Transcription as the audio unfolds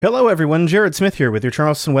Hello everyone, Jared Smith here with your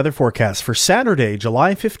Charleston weather forecast for Saturday,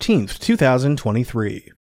 July 15th,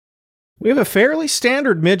 2023. We have a fairly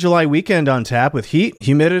standard mid-July weekend on tap with heat,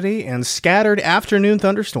 humidity, and scattered afternoon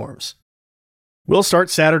thunderstorms. We'll start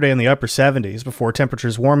Saturday in the upper 70s before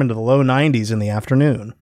temperatures warm into the low 90s in the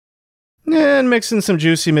afternoon. And mix in some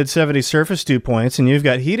juicy mid-70s surface dew points, and you've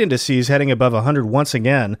got heat indices heading above 100 once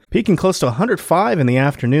again, peaking close to 105 in the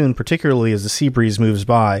afternoon, particularly as the sea breeze moves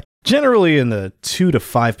by, generally in the 2 to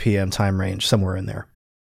 5 p.m. time range, somewhere in there.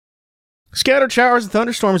 Scattered showers and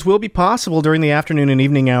thunderstorms will be possible during the afternoon and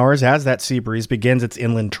evening hours as that sea breeze begins its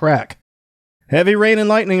inland trek. Heavy rain and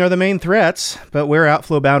lightning are the main threats, but where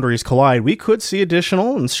outflow boundaries collide, we could see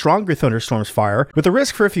additional and stronger thunderstorms fire, with the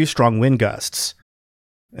risk for a few strong wind gusts.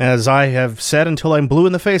 As I have said until I'm blue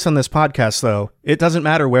in the face on this podcast, though, it doesn't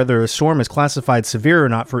matter whether a storm is classified severe or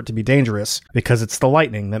not for it to be dangerous, because it's the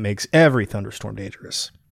lightning that makes every thunderstorm dangerous.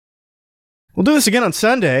 We'll do this again on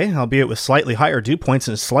Sunday, albeit with slightly higher dew points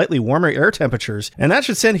and slightly warmer air temperatures, and that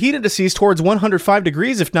should send heat indices towards 105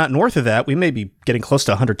 degrees, if not north of that. We may be getting close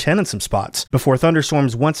to 110 in some spots, before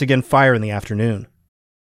thunderstorms once again fire in the afternoon.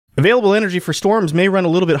 Available energy for storms may run a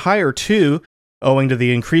little bit higher, too, owing to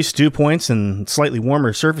the increased dew points and slightly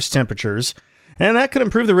warmer surface temperatures, and that could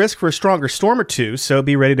improve the risk for a stronger storm or two, so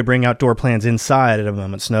be ready to bring outdoor plans inside at a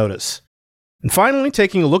moment's notice. And finally,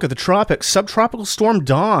 taking a look at the tropics, subtropical storm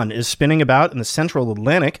Dawn is spinning about in the central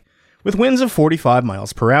Atlantic with winds of 45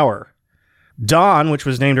 miles per hour. Dawn, which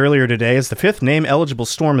was named earlier today, is the fifth name-eligible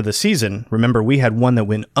storm of the season. Remember, we had one that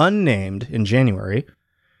went unnamed in January.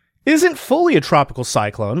 Isn't fully a tropical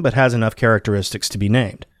cyclone, but has enough characteristics to be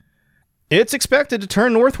named. It's expected to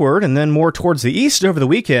turn northward and then more towards the east over the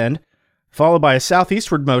weekend, followed by a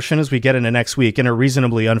southeastward motion as we get into next week in a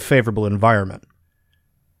reasonably unfavorable environment.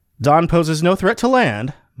 Dawn poses no threat to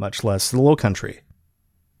land, much less the low country.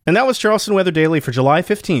 And that was Charleston Weather Daily for July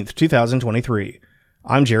 15th, 2023.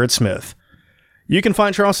 I'm Jared Smith. You can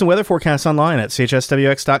find Charleston weather forecasts online at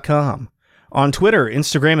chswx.com, on Twitter,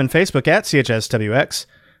 Instagram, and Facebook at chswx,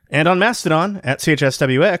 and on Mastodon at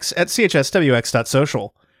chswx at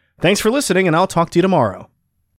chswx.social. Thanks for listening, and I'll talk to you tomorrow.